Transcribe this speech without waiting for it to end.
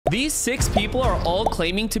These 6 people are all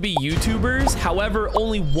claiming to be YouTubers. However,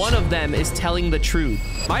 only one of them is telling the truth.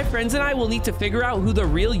 My friends and I will need to figure out who the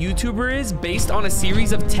real YouTuber is based on a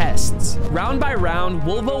series of tests. Round by round,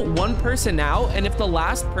 we'll vote one person out, and if the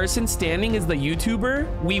last person standing is the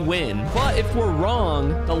YouTuber, we win. But if we're wrong,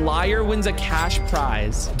 the liar wins a cash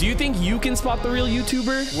prize. Do you think you can spot the real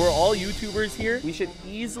YouTuber? We're all YouTubers here. We should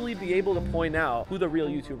easily be able to point out who the real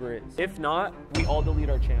YouTuber is. If not, we all delete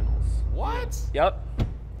our channels. What? Yep.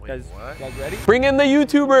 Guys ready? Bring in the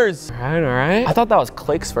YouTubers. All right. I thought that was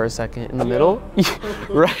clicks for a second in the middle.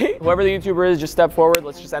 Right? Whoever the YouTuber is, just step forward.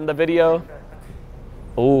 Let's just end the video.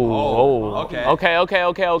 Okay. Okay.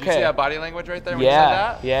 Did you see that body language right there when you said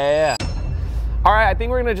that? Yeah. All right, I think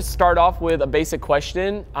we're gonna just start off with a basic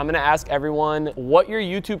question. I'm gonna ask everyone what your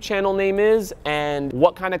YouTube channel name is and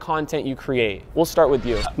what kind of content you create. We'll start with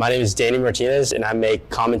you. My name is Danny Martinez and I make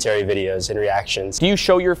commentary videos and reactions. Do you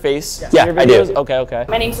show your face Yeah, in your videos? I do. Okay.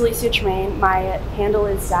 My name's Alicia Tremaine. My handle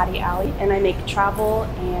is Zaddy Alley, and I make travel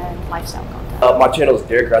and lifestyle content. My channel is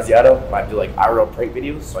Derek Graziato. I do like IRL prank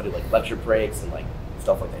videos, so I do like lecture pranks and like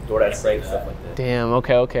stuff like that, DoorDash pranks, stuff like that. Damn,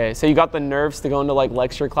 okay. So you got the nerves to go into like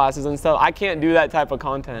lecture classes and stuff? I can't do that type of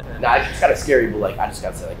content. Nah, it's kind of scary, but like I just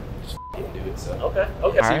gotta say like, just do it. So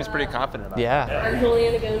Okay. Seems pretty confident about it. Yeah. I'm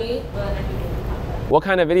Juliana Goni, but I can do content. What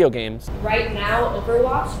kind of video games? Right now,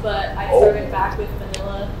 Overwatch, but I started back with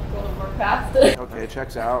vanilla World of Warcraft. Okay,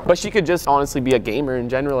 checks out. But she could just honestly be a gamer in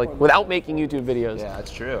general, like without making YouTube videos. Yeah,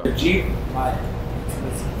 that's true. My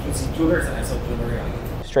jewelers and I sell jewelry on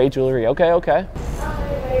YouTube. Straight jewelry, okay. Hi,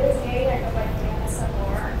 my name is Nate. I go by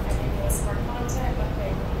ASMR. I do ASMR content,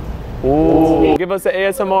 but Ooh, give us the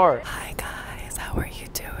ASMR. Hi guys, how are you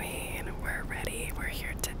doing? We're ready. We're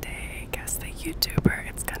here today. Guess the YouTuber.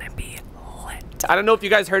 It's gonna be lit. I don't know if you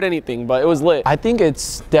guys heard anything, but it was lit. I think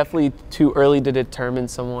it's definitely too early to determine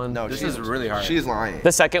someone. No, this is really hard. She's lying.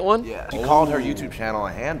 The second one? Yeah. She called her YouTube channel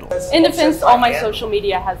a handle. In defense, all my social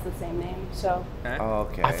media has the same name, so.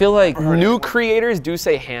 Okay. I feel like new creators do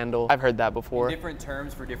say handle. I've heard that before. Different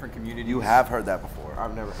terms for different communities. You have heard that before.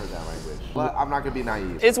 I've never heard that language. But I'm not gonna be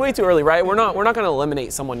naive. It's way too early, right? We're not gonna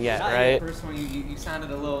eliminate someone yet, right? The first one, you sounded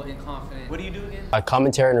a little inconfident. What do you do again?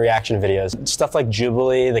 Commentary and reaction videos. Stuff like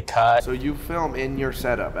Jubilee, The Cut. So you film in your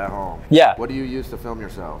setup at home? Yeah. What do you use to film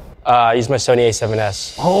yourself? I use my Sony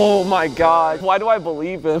A7S. Oh my God, why do I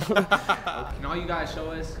believe him? Can all you guys show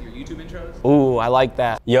us your YouTube intros? Ooh, I like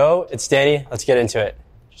that. Yo, it's Danny. Let's get into it.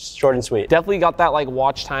 Short and sweet. Definitely got that like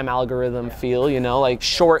watch time algorithm feel, you know, like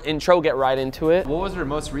short intro, get right into it. What was your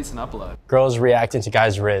most recent upload? Girls reacting to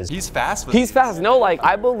guys' Riz. He's fast with He's fast. No, like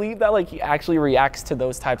I believe that like he actually reacts to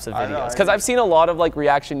those types of videos because I've seen a lot of like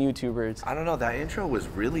reaction YouTubers. I don't know, that intro was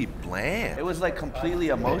really bland. It was like completely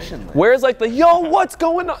emotionless. Where's like the yo, what's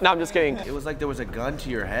going on? No, I'm just kidding. It was like there was a gun to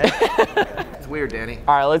your head. It's weird, Danny.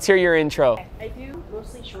 All right, let's hear your intro. I do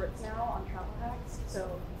mostly shorts now on travel hacks, so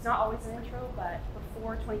it's not always an intro, but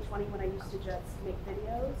before 2020 when I used to just make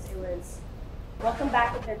videos, it was welcome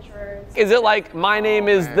back adventurers. Is it like my name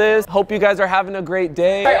is this? Hope you guys are having a great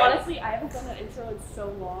day. Sorry, honestly, I haven't done that intro in so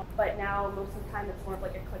long, but now most of the time it's more of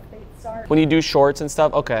like a clickbait start. When you do shorts and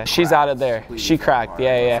stuff, okay, she's out of there. She cracked,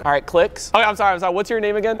 yeah. All right, clicks. Okay, I'm sorry. What's your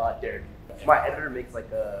name again? Derek. My editor makes like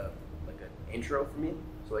an intro for me,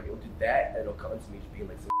 so like it'll do that, and it'll come to me just being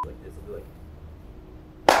like something like this. It'll be like.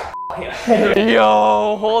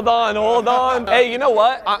 Yo, hold on. Hey, you know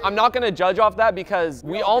what? I'm not gonna judge off that because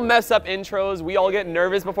we all mess up intros. We all get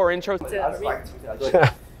nervous before intros.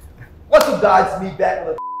 What's up, guys? It's me back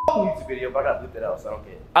with a YouTube video, but I gotta bleep it out, so I don't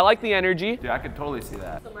get it. I like the energy. Yeah, I could totally see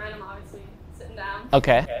that. Some random, obviously, sitting down.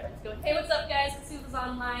 Okay. Let's go. Hey, what's up, guys? Let's see who's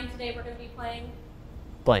online. Today we're going to be playing.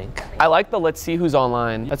 Blank. I like the let's see who's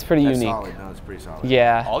online. That's pretty unique. Solid. No, it's pretty solid.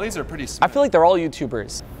 Yeah. All these are pretty smooth. I feel like they're all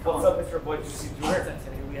YouTubers. What's up, Mr. Boy Juicy Jewelers, and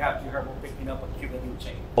today we have G-Herbo picking up a Cuban new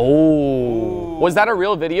chain. Oh. Was that a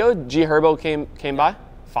real video? G Herbo came by?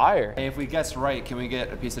 Fire. Hey, if we guessed right, can we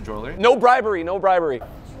get a piece of jewelry? No bribery. did you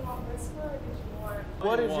want this one or did you want?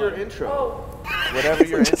 What is your intro? Oh. Whatever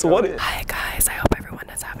your Just intro what is. Hi guys, I hope everyone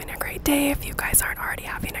is having a great day. If you guys aren't already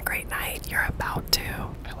having a great night, you're about to.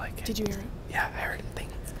 I like it. Did you hear it? Yeah, I heard it.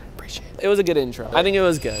 Thanks. Appreciate it. It was a good intro. I think it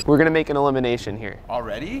was good. We're gonna make an elimination here.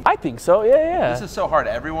 Already? I think so, yeah. This is so hard.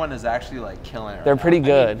 Everyone is actually like killing it. They're pretty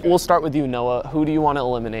good. We'll start with you, Noah. Who do you want to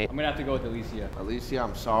eliminate? I'm gonna have to go with Alicia. Alicia,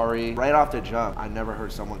 I'm sorry. Right off the jump, I never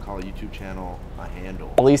heard someone call a YouTube channel a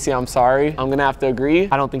handle. Alicia, I'm sorry. I'm gonna have to agree.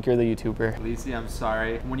 I don't think you're the YouTuber. Alicia, I'm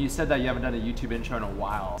sorry. When you said that you haven't done a YouTube intro in a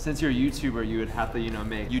while, since you're a YouTuber, you would have to,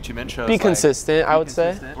 make YouTube intros. Be consistent, I would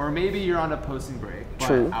say. Or maybe you're on a posting break. But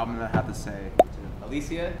True. I'm gonna have to say,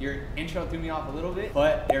 Alicia, your intro threw me off a little bit,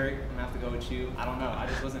 but Eric, I'm gonna have to go with you. I don't know, I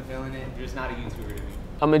just wasn't feeling it. You're just not a YouTuber to me.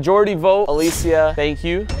 A majority vote. Alicia, thank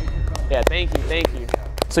you. Yeah, thank you, thank you.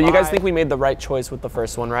 So you guys think we made the right choice with the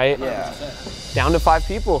first one, right? Yeah. Down to 5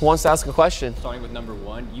 people. Who wants to ask a question? Starting with number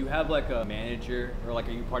 1, you have like a manager or like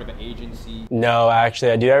are you part of an agency? No,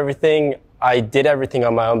 actually, I do everything. I did everything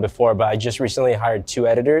on my own before, but I just recently hired 2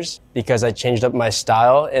 editors because I changed up my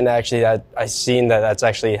style, and actually I seen that that's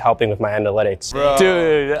actually helping with my analytics. Bro.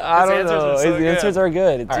 Dude, I don't know. So His answers are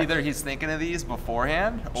good. It's either he's thinking of these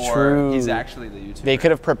beforehand, or True. he's actually the YouTuber. They could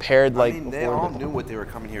have prepared like I mean, they all knew what they were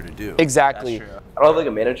coming here to do. Exactly. That's true. I don't have like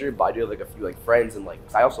a manager, but I do have like a few like friends and like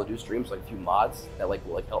I also do streams, like a few mods that like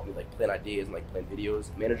will like help me like plan ideas and like plan videos.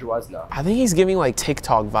 Manager wise, no. I think he's giving like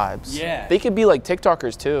TikTok vibes. Yeah. They could be like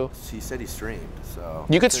TikTokers too. He said he streamed, so.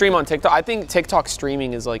 You could stream on TikTok. I think TikTok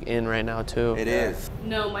streaming is like in right now too. It is.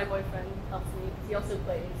 No, my boyfriend helps me. He also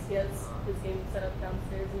plays. He has his game set up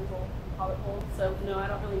downstairs in his old pilot hole. So no, I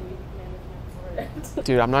don't really need management for it.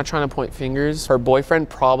 Dude, I'm not trying to point fingers. Her boyfriend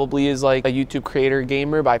probably is like a YouTube creator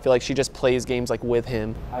gamer, but I feel like she just plays games like with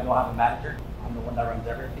him. I don't have a manager. I'm the one that runs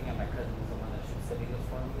everything, and my cousin is the one that shoots the videos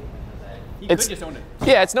for me. He It's- could just own it.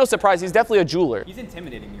 Yeah, it's no surprise. He's definitely a jeweler. He's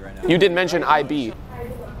intimidating me right now. You didn't mention IB. I do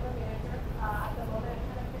not have a manager. At the moment,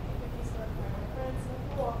 kind of 50-50 split with my friends.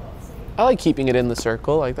 We'll see. I like keeping it in the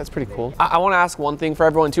circle. Like, that's pretty cool. I want to ask one thing for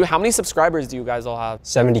everyone too. How many subscribers do you guys all have?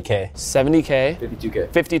 70K. 70K?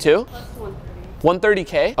 52K. 52? Plus 130.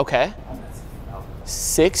 130K? Okay.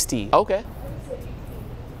 60. Okay.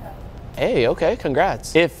 Hey, okay,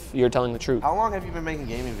 congrats. If you're telling the truth. How long have you been making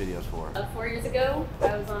gaming videos for? 4 years ago,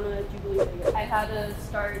 I was on a Jubilee video. I had to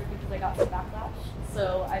start because I got some backlash.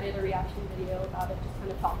 So I did a reaction video about it, just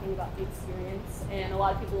kind of talking about the experience. And a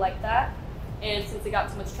lot of people liked that. And since it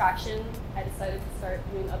got so much traction, I decided to start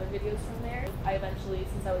doing other videos from there. I eventually,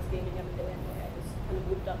 since I was gaming every day anyway, I just kind of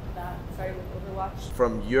moved up to that. Started with Overwatch.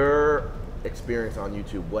 From your experience on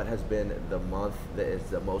YouTube, what has been the month that is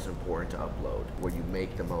the most important to upload, where you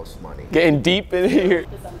make the most money? Getting deep in here.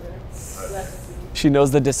 December. So that's just me. She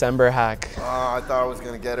knows the December hack. I thought I was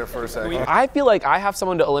gonna get her for a second. I feel like I have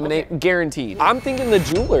someone to eliminate, guaranteed. I'm thinking the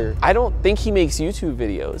jeweler. I don't think he makes YouTube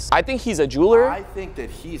videos. I think he's a jeweler. I think that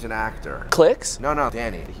he's an actor. Clicks? No,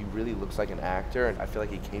 Danny. He really looks like an actor, and I feel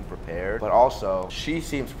like he came prepared. But also, she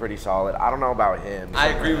seems pretty solid. I don't know about him. I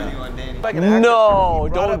agree with you on Danny. Like an actor. No, He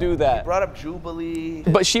brought don't up- do that. He brought up Jubilee.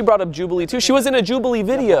 But she brought up Jubilee too. She was in a Jubilee I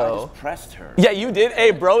video. just pressed her. Yeah, you did.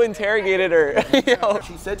 Hey, bro interrogated her. Yo.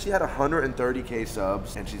 She said she had 130K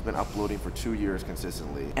subs, and she's been uploading for 2 years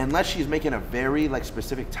consistently. Unless she's making a very like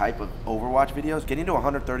specific type of Overwatch videos, getting to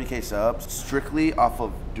 130K subs strictly off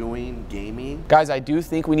of doing gaming. Guys, I do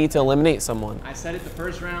think we need to eliminate someone. I said it the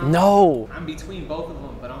first round. No. I'm between both of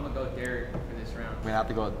them, but I'm gonna go Derek for this round. We have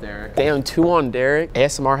to go with Derek. Damn, 2 on Derek.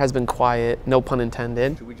 ASMR has been quiet. No pun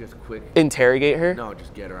intended. Should we just quick? Interrogate her? No,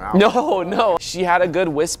 just get her out. No. She had a good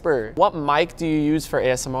whisper. What mic do you use for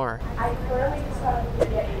ASMR? I currently just got a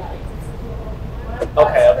video light.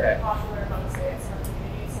 Okay. Popular amongst the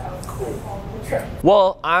community, so it's cool.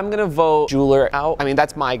 Well, I'm gonna vote jeweler out. I mean,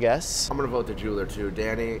 that's my guess. I'm gonna vote the jeweler too.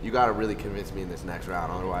 Danny, you gotta really convince me in this next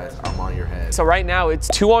round, otherwise I'm on your head. So right now it's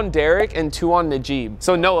 2 on Derek and 2 on Najib.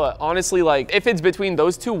 So Noah, honestly, like if it's between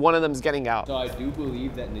those two, one of them's getting out. So I do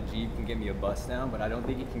believe that Najib can get me a bust down, but I don't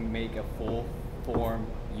think he can make a full form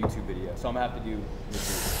YouTube video. So I'm gonna have to do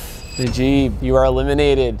Najib. Najib, you are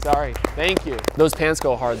eliminated. Sorry, thank you. Those pants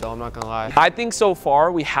go hard though, I'm not gonna lie. I think so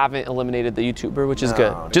far we haven't eliminated the YouTuber, which is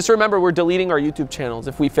good. Just remember, we're deleting our YouTube channels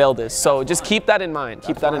if we fail this. So just keep that in mind,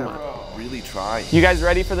 keep that in mind. Really trying. You guys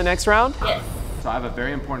ready for the next round? Yes. So I have a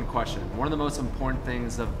very important question. One of the most important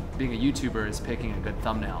things of being a YouTuber is picking a good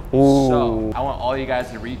thumbnail. Ooh. So I want all you guys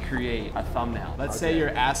to recreate a thumbnail. Let's say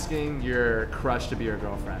you're asking your crush to be your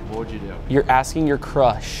girlfriend. What would you do? You're asking your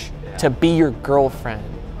crush to be your girlfriend.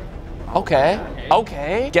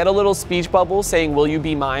 Okay. Get a little speech bubble saying, will you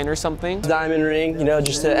be mine or something? Diamond ring, you know,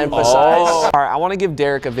 just to emphasize. All right, I want to give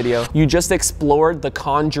Derek a video. You just explored the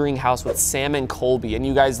Conjuring house with Sam and Colby, and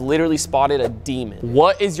you guys literally spotted a demon.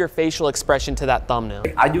 What is your facial expression to that thumbnail?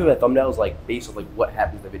 I do my thumbnails like based on like what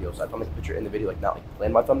happens in the video. So I found like a picture in the video, like not like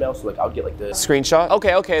plan my thumbnail. So like I would get like the Screenshot?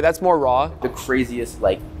 Okay, that's more raw. the craziest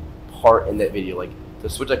like part in that video. Like to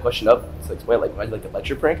switch that question up to explain like when I did like the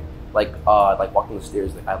lecture prank, like walking the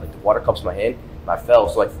stairs, like I had like the water cups in my hand and I fell.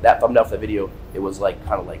 So like that thumbnail for the video, it was like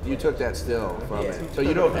kind of like You took that still from it. So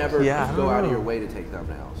you don't ever go out of your way to take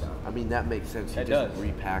thumbnails. I mean, that makes sense. He just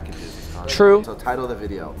repackages his content. True. So title of the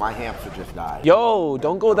video, My Hamster Just Died. Yo,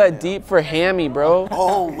 don't go that deep for Hammy, bro.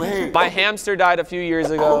 Oh, wait. My hamster died a few years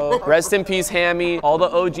ago. Rest in peace, Hammy. All the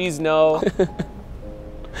OGs know.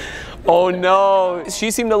 Oh no, she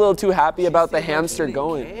seemed a little too happy about the hamster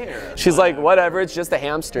going. She's like, whatever, it's just a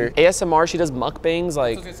hamster. ASMR, she does mukbangs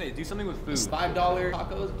like. I was gonna say, do something with food. $5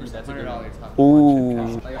 tacos versus $100 tacos.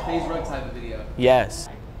 Ooh. Like a FaZe rug type of video. Yes.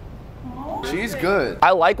 She's good. I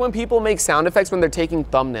like when people make sound effects when they're taking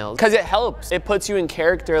thumbnails because it helps. It puts you in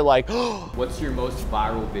character like, What's your most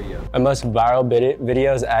viral video? My most viral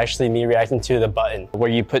video is actually me reacting to the button, where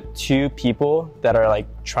you put two people that are like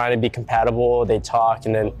trying to be compatible, they talk,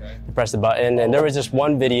 and then you press the button. And there was just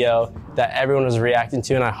one video that everyone was reacting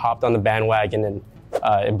to, and I hopped on the bandwagon, and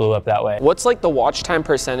it blew up that way. What's like the watch time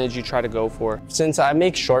percentage you try to go for? Since I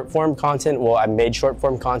make short form content, well, I made short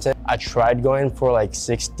form content, I tried going for like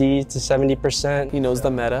 60 to 70%. He knows the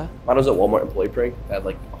meta. Mine was a Walmart employee prank that had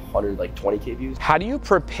like 120K views. How do you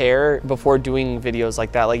prepare before doing videos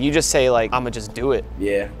like that? Like you just say like, I'ma just do it.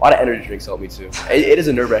 Yeah, a lot of energy drinks help me too. It is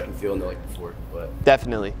a nerve-wracking feeling though, like before, but.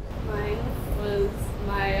 Definitely. Mine was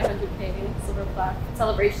my 100K Silver Plaque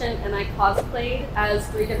celebration, and I cosplayed as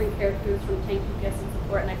 3 different characters from Tank UPS and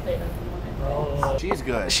Support, and I played them in one. She's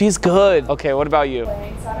good. She's good. Okay, what about you? So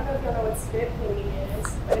I don't know if you know what spit cleaning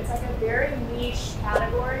is, but it's like a very niche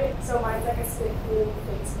category. So mine's like a spit cleaning,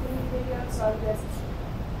 face cleaning video. So I'm just.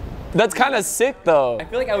 That's kind of sick though. I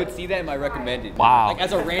feel like I would see that in my recommended. Wow. Like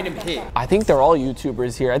as a random hit. I think they're all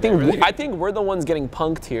YouTubers here. I think we're the ones getting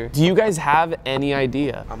punked here. Do you guys have any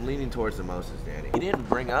idea? I'm leaning towards the Moses, Danny. He didn't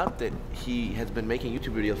bring up that he has been making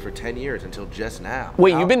YouTube videos for 10 years until just now.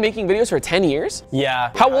 Wait, you've been making videos for 10 years?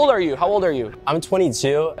 Yeah. How old are you? How old are you? I'm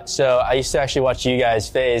 22, so I used to actually watch you guys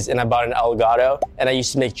FaZe, and I bought an Elgato, and I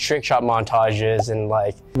used to make trick shot montages and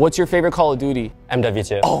like. What's your favorite Call of Duty?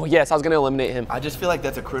 MW2. Oh yes, I was gonna eliminate him. I just feel like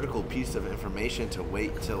that's a critical piece of information to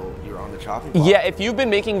wait till you're on the chopping block. Yeah, if you've been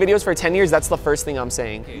making videos for 10 years, that's the first thing I'm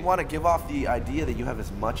saying. You want to give off the idea that you have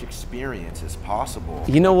as much experience as possible.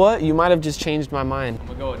 You know what? You might have just changed my mind. I'm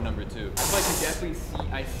gonna go with number 2. I feel like you definitely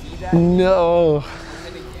see that. No.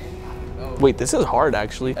 And again, Wait, this is hard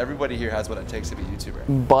actually. Everybody here has what it takes to be a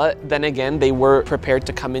YouTuber. But then again, they were prepared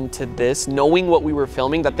to come into this knowing what we were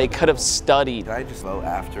filming, that they could have studied. Can I just vote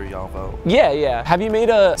after y'all vote? Yeah, yeah. Have you made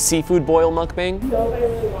a seafood boil mukbang? No, but I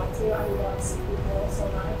really want to. I love seafood bowls so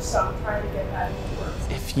much, so I'm trying to get that in the works.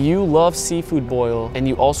 If you love seafood boil and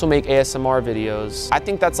you also make ASMR videos, I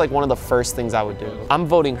think that's like one of the first things I would do. I'm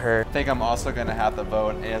voting her. I think I'm also gonna have to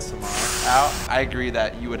vote ASMR out. I agree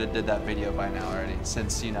that you would have did that video by now already,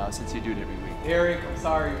 since you do it every week. Eric, I'm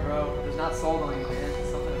sorry, bro. There's not sold on you, man.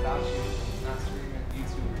 There's something about you. It's not streaming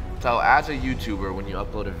YouTube. So as a YouTuber, when you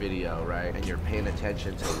upload a video, right, and you're paying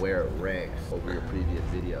attention to where it ranks over your previous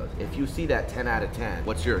videos, if you see that 10 out of 10,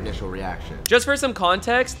 what's your initial reaction? Just for some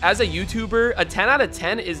context, as a YouTuber, a 10 out of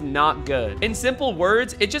 10 is not good. In simple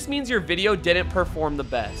words, it just means your video didn't perform the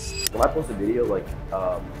best. When I post a video, like,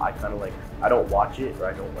 I kind of like, I don't watch it, or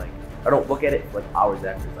I don't look at it for like hours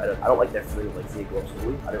after. I don't like that feeling of like seeing it go up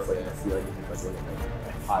slowly. I just like to see like it's like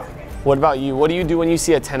positive. What about you? What do you do when you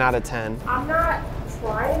see a 10 out of 10? I'm not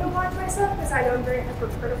trying to watch myself because I know I'm very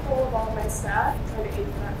hypercritical of all my stuff. I'm trying to aim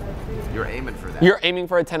for that like You're aiming for that. You're aiming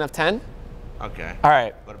for a 10 of 10? Okay. All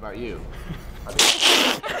right. What about you?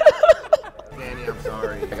 Danny, I'm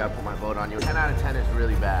sorry. I gotta put my vote on you. 10 out of 10 is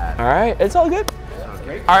really bad. All right, it's all good.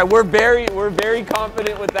 Okay. All right, we're very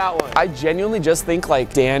confident with that one. I genuinely just think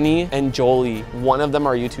like Danny and Jolie, one of them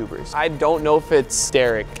are YouTubers. I don't know if it's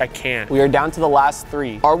Derek. I can't. We are down to the last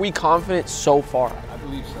 3. Are we confident so far? I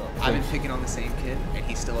believe so. I've been picking on the same kid, and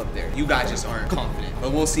he's still up there. You guys just aren't confident,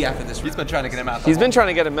 but we'll see after this. He's been trying to get him out. He's been trying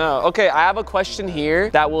to get him out. Okay, I have a question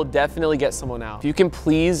here that will definitely get someone out. If you can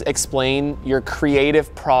please explain your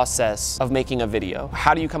creative process of making a video.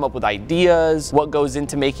 How do you come up with ideas? What goes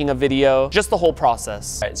into making a video? Just the whole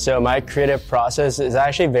process. All right, so my creative process is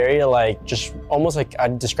actually very like, just almost like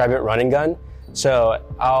I'd describe it run and gun. So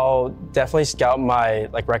I'll definitely scout my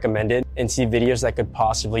like recommended and see videos that could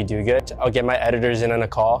possibly do good. I'll get my editors in on a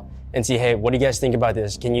call and see, hey, what do you guys think about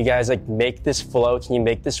this? Can you guys like make this flow? Can you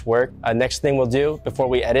make this work? Next thing we'll do before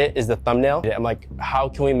we edit is the thumbnail. I'm like, how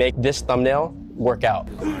can we make this thumbnail work out?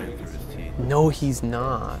 No, he's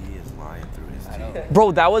not. He is lying through his teeth.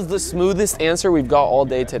 Bro, that was the smoothest answer we've got all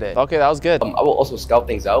day today. Okay, that was good. I will also scout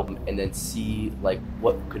things out and then see like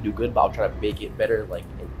what could do good, but I'll try to make it better, like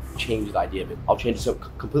and change the idea of it. I'll change it to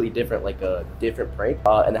completely different, like a different prank.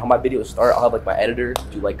 And then how my videos start, I'll have like my editors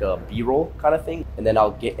do like a B-roll kind of thing, and then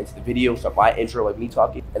I'll get into the video, start my intro, like me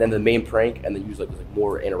talking, and then the main prank, and then use like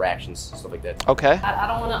more interactions, stuff like that. Okay. I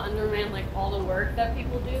don't want to undermine like all the work that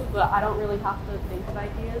people do, but I don't really have to think of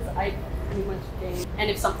ideas. I pretty much game, and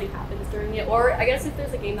if something happens during it, or I guess if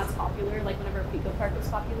there's a game that's popular, like whenever Pico Park was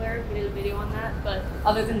popular, we did a video on that. But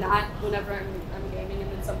other than that, whenever I'm gaming in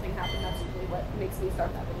the then something happened. That's usually what makes me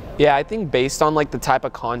start that video. Yeah, I think based on like the type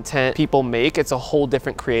of content people make, it's a whole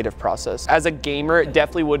different creative process. As a gamer, it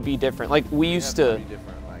definitely would be different. Like we used to.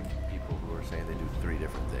 Different, like people who are saying they do 3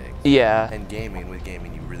 different things. Yeah. And with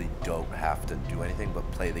gaming, you really don't have to do anything but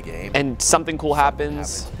play the game. And something cool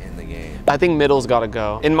happens in the game. I think middle's got to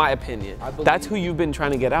go, in my opinion. That's who you've been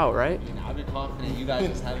trying to get out, right? I've been confident. You guys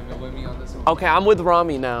just haven't been with me on this one. Okay, I'm with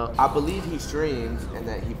Rami now. I believe he streams and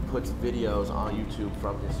that he puts videos on YouTube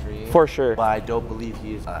from his stream. For sure. But I don't believe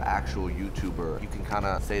he's an actual YouTuber. You can kind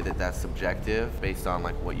of say that that's subjective based on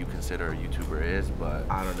like what you consider a YouTuber is, but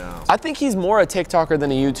I don't know. I think he's more a TikToker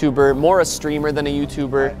than a YouTuber, more a streamer than a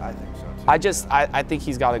YouTuber. I think so too. I think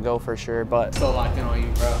he's got to go for sure, but. So locked in on you,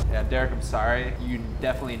 bro. Yeah, Derek, I'm sorry. You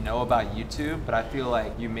definitely know about YouTube, but I feel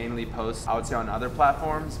like you mainly post, I would say, on other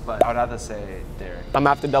platforms, but I would have to say Derek. I'm gonna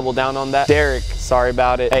have to double down on that. Derek, sorry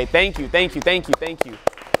about it. Hey, thank you.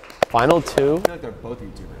 Final 2. I feel like they're both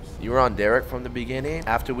YouTubers. You were on Derek from the beginning.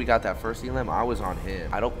 After we got that first elim, I was on him.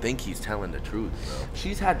 I don't think he's telling the truth, bro.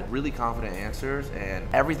 She's had really confident answers, and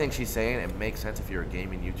everything she's saying, it makes sense if you're a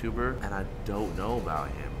gaming YouTuber, and I don't know about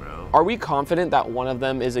him, bro. Are we confident that one of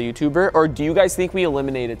them is a YouTuber, or do you guys think we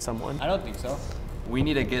eliminated someone? I don't think so. We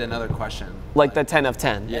need to get another question. Like the 10 of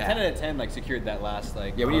 10. Yeah, 10 out of 10 like secured that last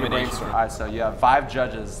like. Yeah, we need to brainstorm. All right, so you have 5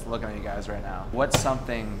 judges looking at you guys right now. What's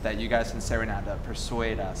something that you guys can say right now to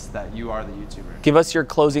persuade us that you are the YouTuber? Give us your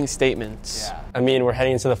closing statements. Yeah. I mean, we're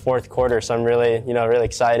heading into the 4th quarter, so I'm really, really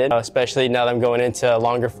excited, especially now that I'm going into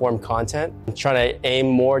longer form content. I'm trying to aim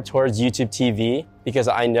more towards YouTube TV because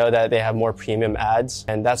I know that they have more premium ads,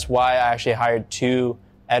 and that's why I actually hired 2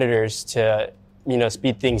 editors to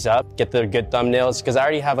speed things up, get the good thumbnails, because I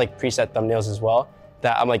already have like preset thumbnails as well,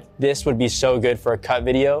 that I'm like, this would be so good for a cut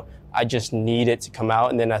video. I just need it to come out,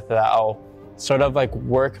 and then after that, I'll sort of like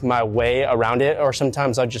work my way around it, or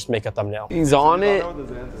sometimes I'll just make a thumbnail. He's on it,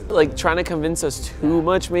 like trying to convince us too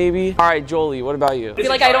much maybe. All right, Jolie, what about you? I feel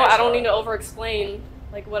like I don't need to over-explain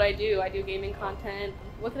like what I do. I do gaming content.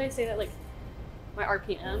 What could I say that like my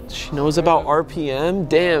RPM? She knows about RPM?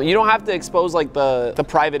 Damn, you don't have to expose like the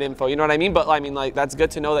private info, you know what I mean? But I mean, like, that's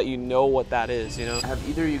good to know that you know what that is, you know? Have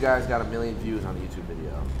either of you guys got 1 million views on a YouTube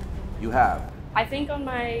video? You have. I think on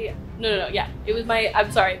my, no, yeah. It was my,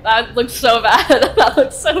 I'm sorry, that looked so bad. That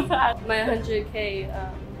looked so bad. My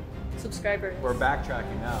 100K subscribers. We're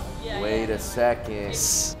backtracking now. Yeah, Wait a second.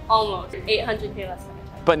 Almost, 800K last time.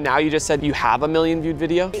 But now you just said you have 1 million viewed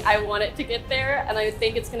video? I want it to get there, and I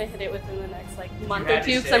think it's gonna hit it within the next like month or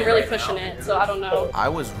 2, because I'm really pushing it, so I don't know. I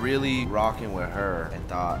was really rocking with her and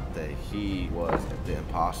thought that he was the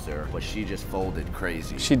imposter, but she just folded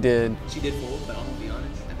crazy. She did. She did fold, but I'm gonna be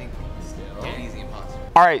honest, I think Danny's the imposter.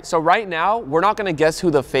 All right, so right now, we're not gonna guess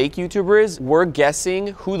who the fake YouTuber is. We're guessing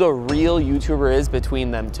who the real YouTuber is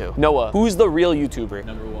between them 2. Noah, who's the real YouTuber?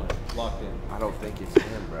 Number 1, locked in. I don't think it's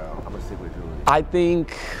him, bro. I'm gonna stick with Julie. I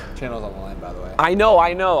think... Channel's on the line, by the way. I know.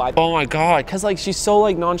 Oh my God, cause like she's so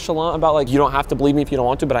like nonchalant about like, you don't have to believe me if you don't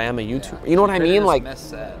want to, but I am a YouTuber. You know what I mean? Like,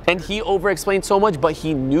 and he over-explained so much, but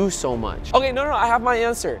he knew so much. Okay, no, I have my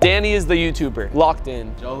answer. Danny is the YouTuber, locked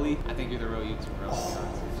in. Jolie, I think you're the real YouTuber. Oh.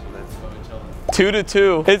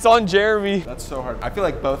 2-2. It's on Jeremy. That's so hard. I feel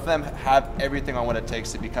like both of them have everything on what it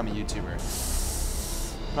takes to become a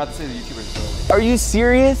YouTuber. I'm not to say the YouTuber is Jolie. Are you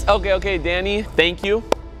serious? Okay, Danny, thank you.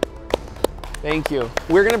 Thank you.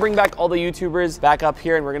 We're gonna bring back all the YouTubers back up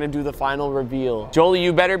here and we're gonna do the final reveal. Jolie,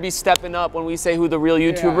 you better be stepping up when we say who the real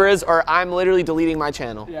YouTuber is, or I'm literally deleting my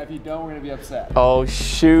channel. Yeah, if you don't, we're gonna be upset. Oh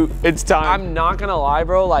shoot, it's time. I'm not gonna lie,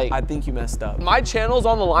 bro, like, I think you messed up. My channel's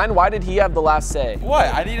on the line, why did he have the last say?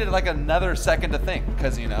 What? I needed like another second to think,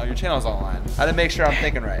 because your channel's on the line. I had to make sure I'm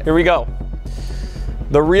thinking right. Here we go.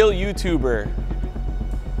 The real YouTuber,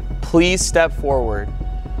 please step forward.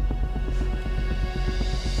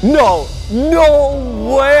 No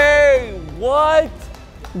way! What?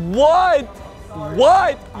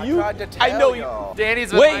 I know you. Danny's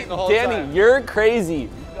been lying the whole time. Danny, you're crazy. You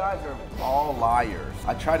guys are all liars.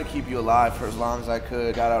 I tried to keep you alive for as long as I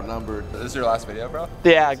could. Got outnumbered. Is this your last video, bro?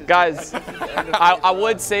 Yeah, guys, I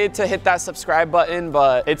would say to hit that subscribe button,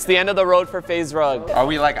 but it's the end of the road for FaZe Rug. Are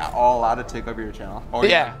we like all allowed to take over your channel? Or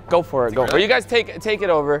yeah, go for it. You guys take it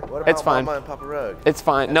over. What about it's fine. Mama and Papa Rug? It's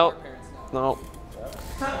fine. No.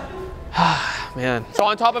 Man. So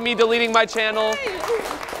on top of me deleting my channel,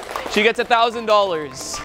 she gets $1,000.